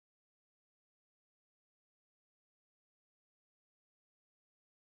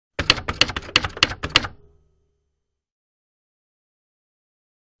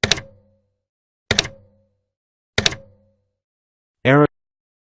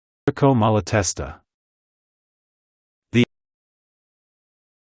Errico Malatesta. The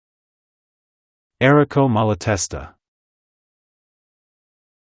Errico Malatesta.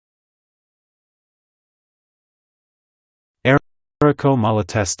 Errico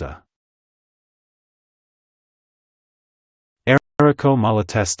Malatesta. Errico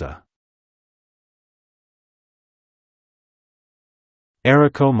Malatesta.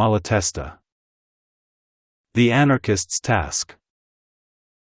 Errico Malatesta. The Anarchist's Task.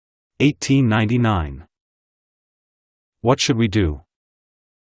 1899. What should we do?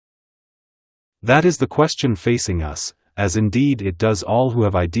 That is the question facing us, as indeed it does all who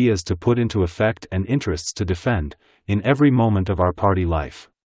have ideas to put into effect and interests to defend, in every moment of our party life.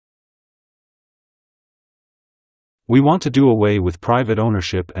 We want to do away with private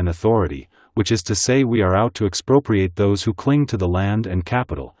ownership and authority, which is to say we are out to expropriate those who cling to the land and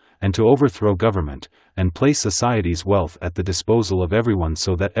capital, and to overthrow government, and place society's wealth at the disposal of everyone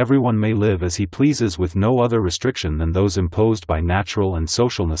so that everyone may live as he pleases with no other restriction than those imposed by natural and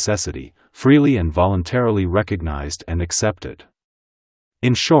social necessity, freely and voluntarily recognized and accepted.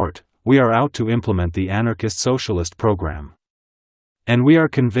 In short, we are out to implement the anarchist socialist program. And we are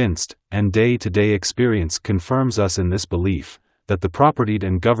convinced, and day-to-day experience confirms us in this belief, that the propertied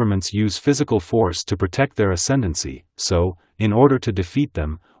and governments use physical force to protect their ascendancy, so, in order to defeat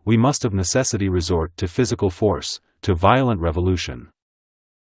them, we must of necessity resort to physical force, to violent revolution.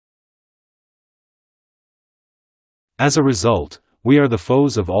 As a result, we are the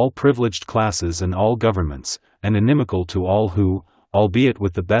foes of all privileged classes and all governments, and inimical to all who, albeit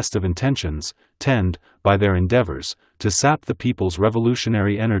with the best of intentions, tend, by their endeavors, to sap the people's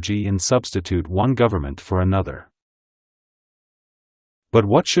revolutionary energy and substitute one government for another. But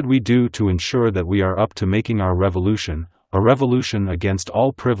what should we do to ensure that we are up to making our revolution, a revolution against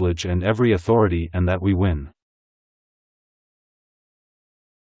all privilege and every authority, and that we win?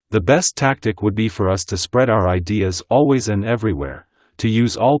 The best tactic would be for us to spread our ideas always and everywhere, to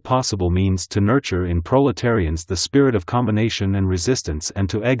use all possible means to nurture in proletarians the spirit of combination and resistance and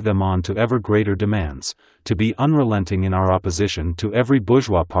to egg them on to ever greater demands, to be unrelenting in our opposition to every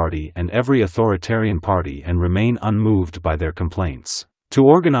bourgeois party and every authoritarian party and remain unmoved by their complaints, to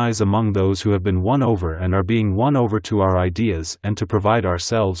organize among those who have been won over and are being won over to our ideas and to provide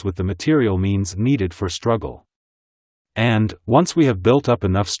ourselves with the material means needed for struggle. And, once we have built up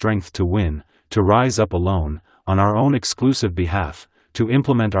enough strength to win, to rise up alone, on our own exclusive behalf, to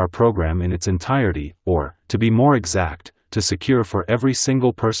implement our program in its entirety, or, to be more exact, to secure for every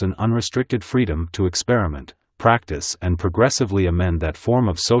single person unrestricted freedom to experiment, practice and progressively amend that form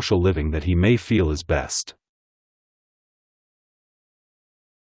of social living that he may feel is best.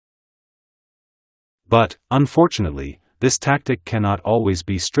 But, unfortunately, this tactic cannot always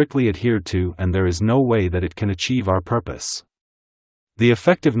be strictly adhered to, and there is no way that it can achieve our purpose. The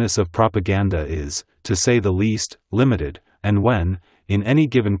effectiveness of propaganda is, to say the least, limited, and when, in any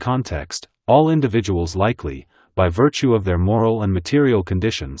given context, all individuals likely, by virtue of their moral and material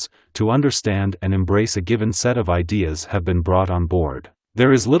conditions, to understand and embrace a given set of ideas have been brought on board,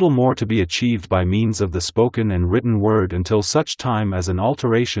 there is little more to be achieved by means of the spoken and written word until such time as an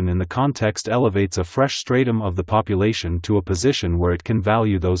alteration in the context elevates a fresh stratum of the population to a position where it can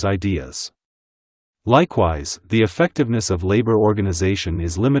value those ideas. Likewise, the effectiveness of labor organization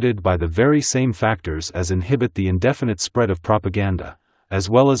is limited by the very same factors as inhibit the indefinite spread of propaganda, as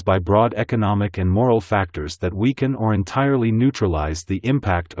well as by broad economic and moral factors that weaken or entirely neutralize the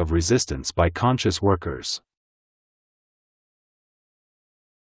impact of resistance by conscious workers.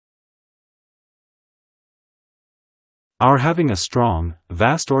 Our having a strong,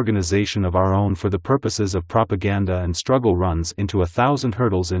 vast organization of our own for the purposes of propaganda and struggle runs into 1,000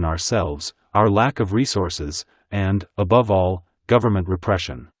 hurdles in ourselves, our lack of resources, and, above all, government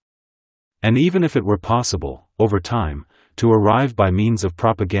repression. And even if it were possible, over time, to arrive by means of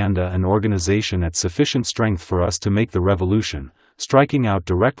propaganda and organization at sufficient strength for us to make the revolution, striking out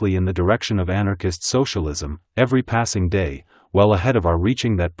directly in the direction of anarchist socialism, every passing day, well ahead of our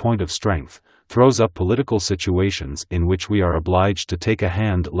reaching that point of strength, throws up political situations in which we are obliged to take a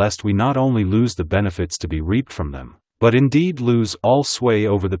hand lest we not only lose the benefits to be reaped from them, but indeed lose all sway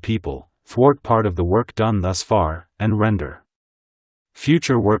over the people, thwart part of the work done thus far, and render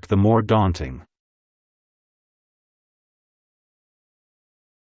future work the more daunting.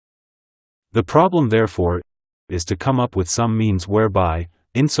 The problem, therefore, is to come up with some means whereby,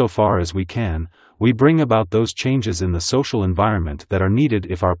 insofar as we can, we bring about those changes in the social environment that are needed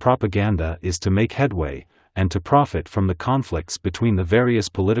if our propaganda is to make headway, and to profit from the conflicts between the various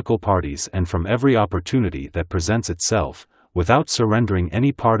political parties and from every opportunity that presents itself, without surrendering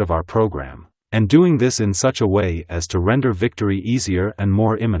any part of our program, and doing this in such a way as to render victory easier and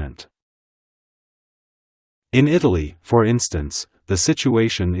more imminent. In Italy, for instance, the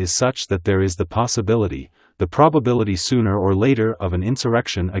situation is such that there is the possibility, the probability sooner or later of an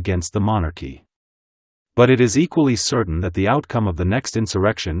insurrection against the monarchy. But it is equally certain that the outcome of the next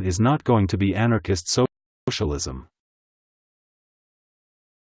insurrection is not going to be anarchist socialism.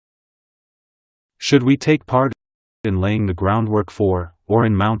 Should we take part in laying the groundwork for, or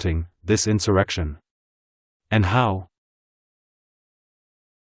in mounting, this insurrection? And how?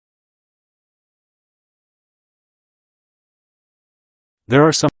 There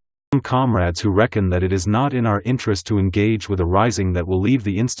are some comrades who reckon that it is not in our interest to engage with a rising that will leave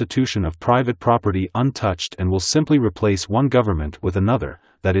the institution of private property untouched and will simply replace one government with another,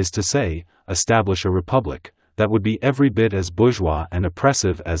 that is to say, establish a republic, that would be every bit as bourgeois and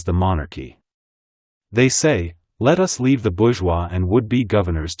oppressive as the monarchy. They say, let us leave the bourgeois and would-be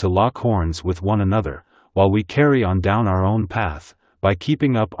governors to lock horns with one another, while we carry on down our own path, by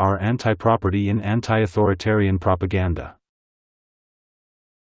keeping up our anti-property and anti-authoritarian propaganda.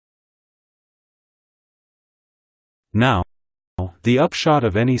 Now, the upshot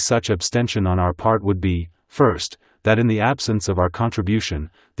of any such abstention on our part would be, first, that in the absence of our contribution,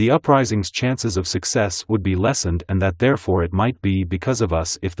 the uprising's chances of success would be lessened and that therefore it might be because of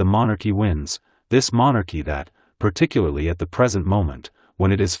us if the monarchy wins, this monarchy that, particularly at the present moment,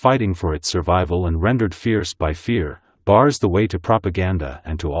 when it is fighting for its survival and rendered fierce by fear, bars the way to propaganda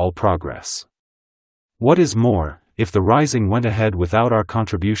and to all progress. What is more, if the rising went ahead without our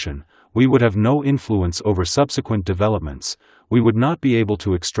contribution, we would have no influence over subsequent developments, we would not be able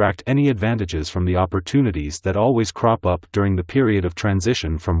to extract any advantages from the opportunities that always crop up during the period of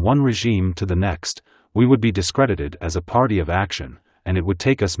transition from one regime to the next, we would be discredited as a party of action, and it would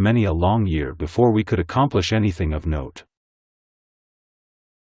take us many a long year before we could accomplish anything of note.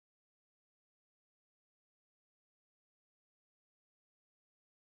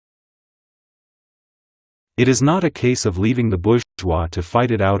 It is not a case of leaving the bourgeois to fight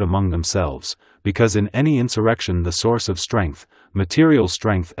it out among themselves, because in any insurrection the source of strength, material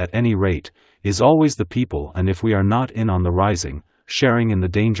strength at any rate, is always the people, and if we are not in on the rising, sharing in the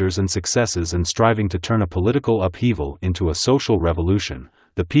dangers and successes and striving to turn a political upheaval into a social revolution,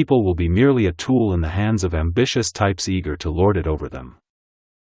 the people will be merely a tool in the hands of ambitious types eager to lord it over them.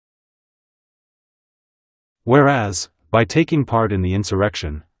 Whereas, by taking part in the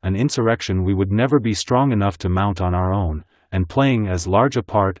insurrection, an insurrection we would never be strong enough to mount on our own, and playing as large a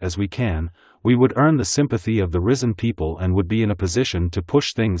part as we can, we would earn the sympathy of the risen people and would be in a position to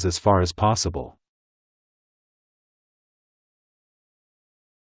push things as far as possible.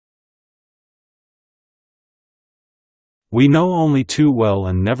 We know only too well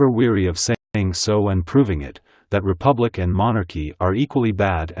and never weary of saying so and proving it, that republic and monarchy are equally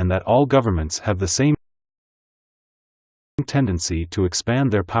bad and that all governments have the same tendency to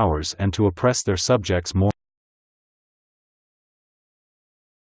expand their powers and to oppress their subjects more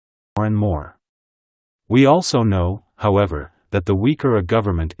and more. We also know, however, that the weaker a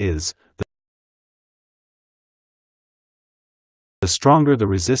government is, the stronger the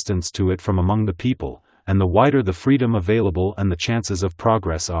resistance to it from among the people, and the wider the freedom available and the chances of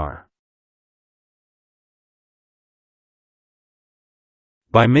progress are.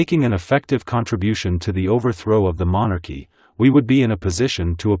 By making an effective contribution to the overthrow of the monarchy, we would be in a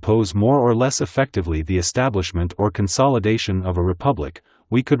position to oppose more or less effectively the establishment or consolidation of a republic,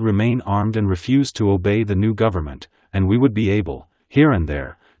 we could remain armed and refuse to obey the new government, and we would be able, here and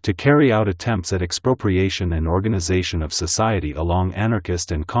there, to carry out attempts at expropriation and organization of society along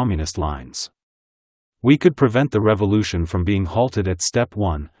anarchist and communist lines. We could prevent the revolution from being halted at step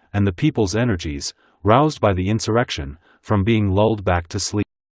 1, and the people's energies, roused by the insurrection, from being lulled back to sleep.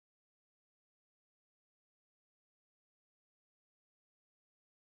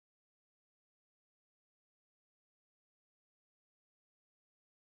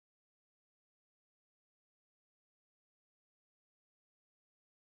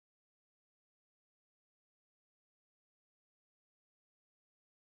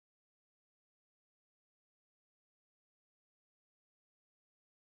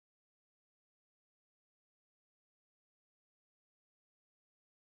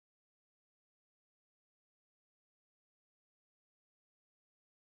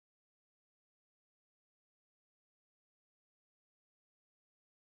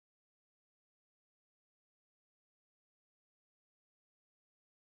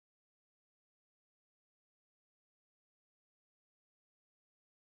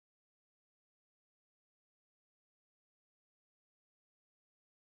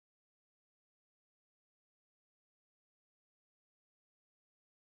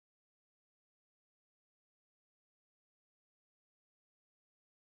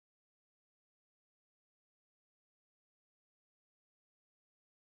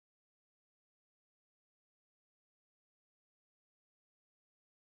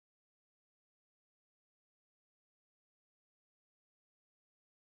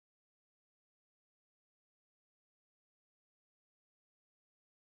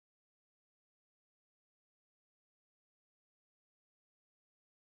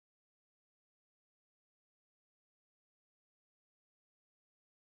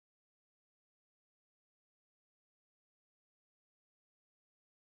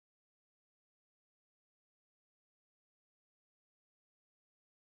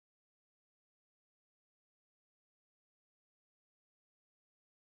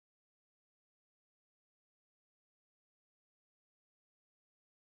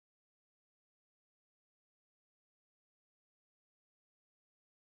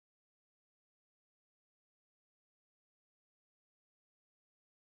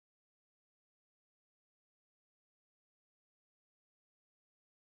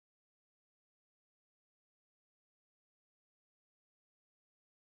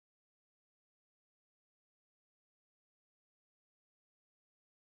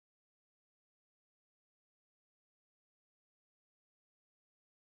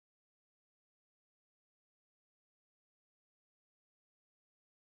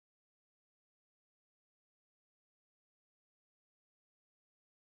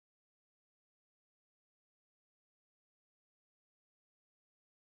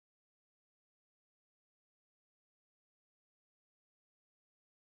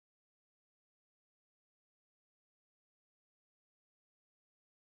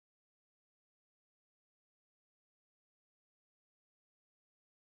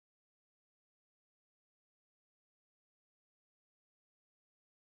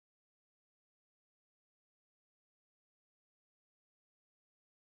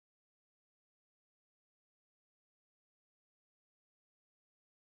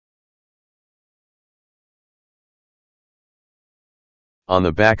 On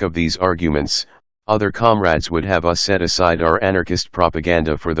the back of these arguments, other comrades would have us set aside our anarchist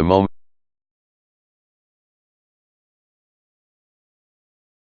propaganda for the moment.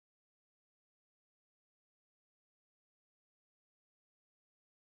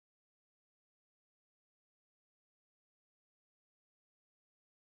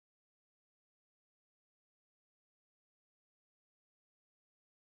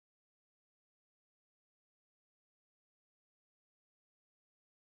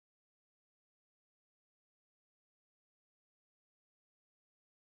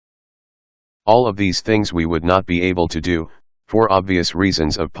 All of these things we would not be able to do, for obvious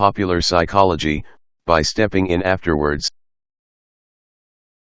reasons of popular psychology, by stepping in afterwards.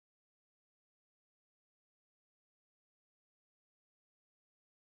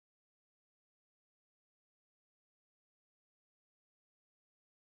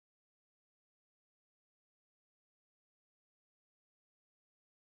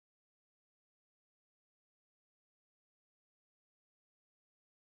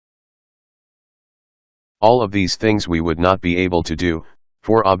 All of these things we would not be able to do,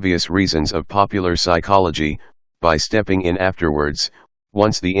 for obvious reasons of popular psychology, by stepping in afterwards,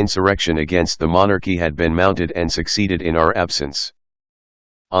 once the insurrection against the monarchy had been mounted and succeeded in our absence.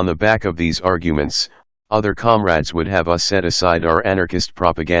 On the back of these arguments, other comrades would have us set aside our anarchist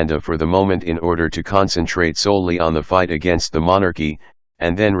propaganda for the moment in order to concentrate solely on the fight against the monarchy,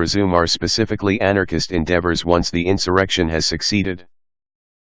 and then resume our specifically anarchist endeavors once the insurrection has succeeded.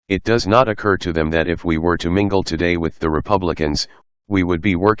 It does not occur to them that if we were to mingle today with the Republicans, we would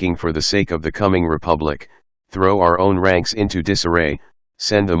be working for the sake of the coming Republic, throw our own ranks into disarray,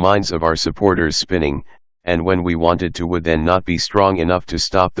 send the minds of our supporters spinning, and when we wanted to would then not be strong enough to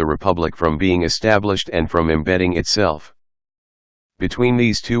stop the Republic from being established and from embedding itself. Between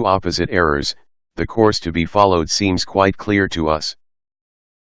these two opposite errors, the course to be followed seems quite clear to us.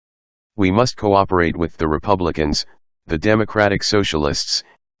 We must cooperate with the Republicans, the Democratic Socialists,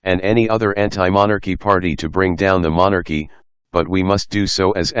 and any other anti-monarchy party to bring down the monarchy, but we must do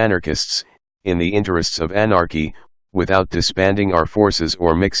so as anarchists, in the interests of anarchy, without disbanding our forces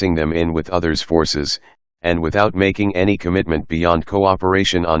or mixing them in with others' forces, and without making any commitment beyond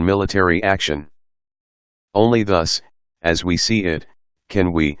cooperation on military action. Only thus, as we see it,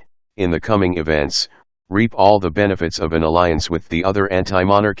 can we, in the coming events, reap all the benefits of an alliance with the other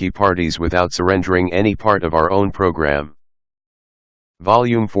anti-monarchy parties without surrendering any part of our own program.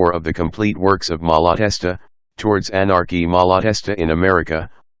 Volume 4 of the Complete Works of Malatesta, Towards Anarchy. Malatesta in America,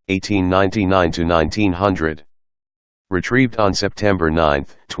 1899–1900. Retrieved on September 9,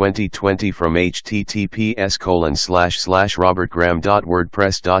 2020 from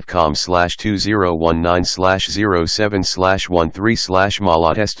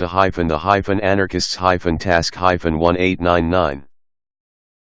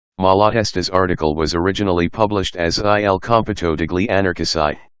Malatesta's article was originally published as Il compito degli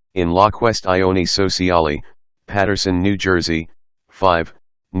anarchici, in La Questione Sociale, Paterson, New Jersey, 5,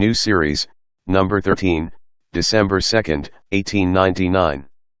 New Series, No. 13, December 2, 1899.